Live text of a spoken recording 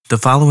The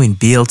following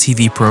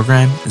BLTV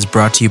program is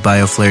brought to you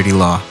by O'Flaherty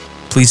Law.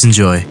 Please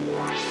enjoy.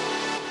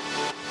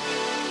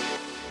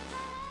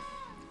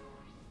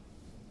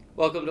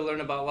 Welcome to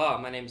Learn About Law.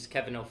 My name is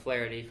Kevin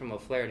O'Flaherty from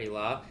O'Flaherty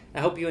Law.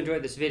 I hope you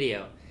enjoyed this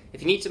video. If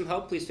you need some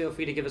help, please feel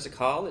free to give us a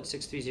call at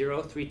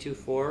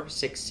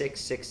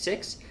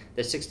 630-324-6666.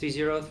 That's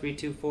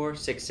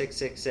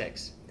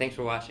 630-324-6666. Thanks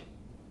for watching.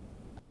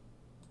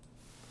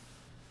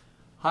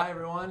 Hi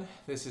everyone,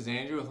 this is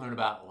Andrew with Learn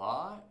About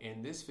Law.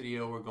 In this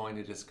video we're going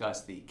to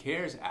discuss the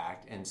CARES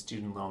Act and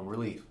student loan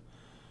relief.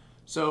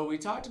 So we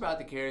talked about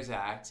the CARES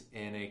Act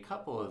in a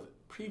couple of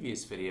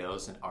previous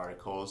videos and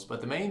articles,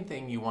 but the main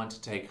thing you want to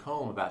take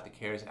home about the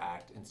CARES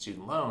Act and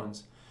student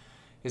loans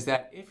is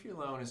that if your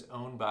loan is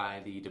owned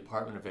by the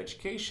Department of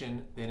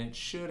Education, then it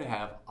should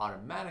have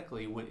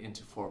automatically went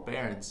into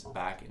forbearance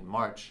back in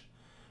March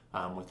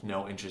with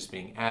no interest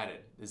being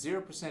added. The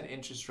 0%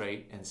 interest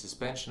rate and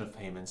suspension of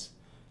payments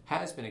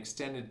has been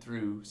extended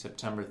through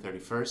September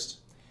 31st.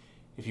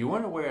 If you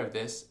weren't aware of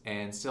this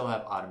and still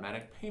have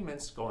automatic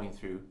payments going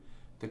through,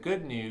 the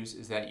good news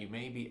is that you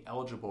may be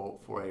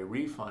eligible for a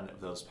refund of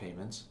those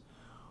payments,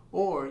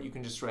 or you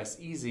can just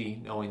rest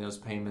easy knowing those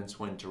payments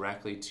went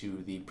directly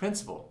to the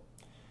principal.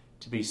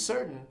 To be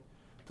certain,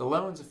 the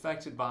loans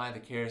affected by the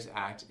CARES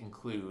Act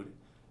include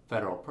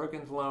federal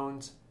Perkins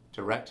loans,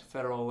 direct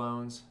federal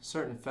loans,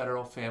 certain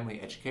federal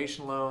family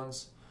education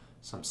loans,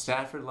 some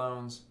Stafford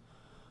loans,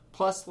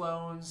 PLUS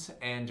loans,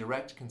 and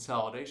direct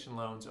consolidation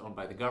loans owned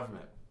by the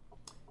government.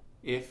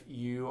 If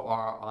you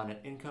are on an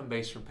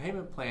income-based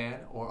repayment plan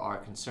or are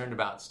concerned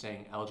about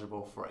staying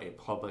eligible for a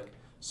public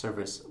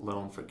service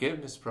loan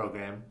forgiveness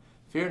program,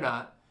 fear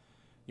not.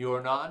 Your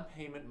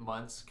non-payment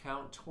months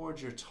count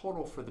towards your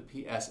total for the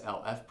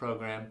PSLF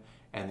program,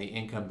 and the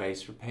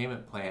income-based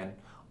repayment plan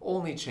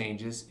only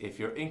changes if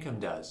your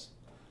income does.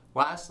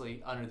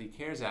 Lastly, under the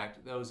CARES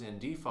Act, those in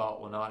default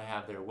will not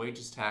have their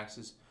wages,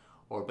 taxes,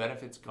 or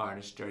benefits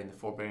garnished during the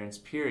forbearance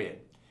period.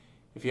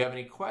 If you have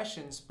any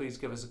questions, please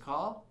give us a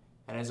call.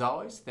 And as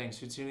always, thanks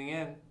for tuning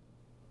in.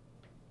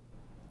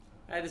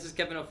 Hi, this is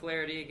Kevin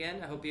O'Flaherty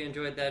again. I hope you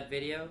enjoyed that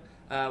video.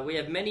 We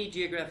have many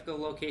geographical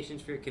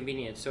locations for your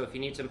convenience, so if you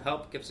need some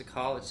help, give us a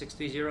call at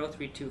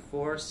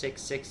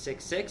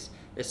 630-324-6666.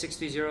 That's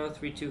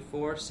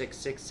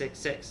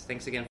 630-324-6666.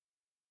 Thanks again.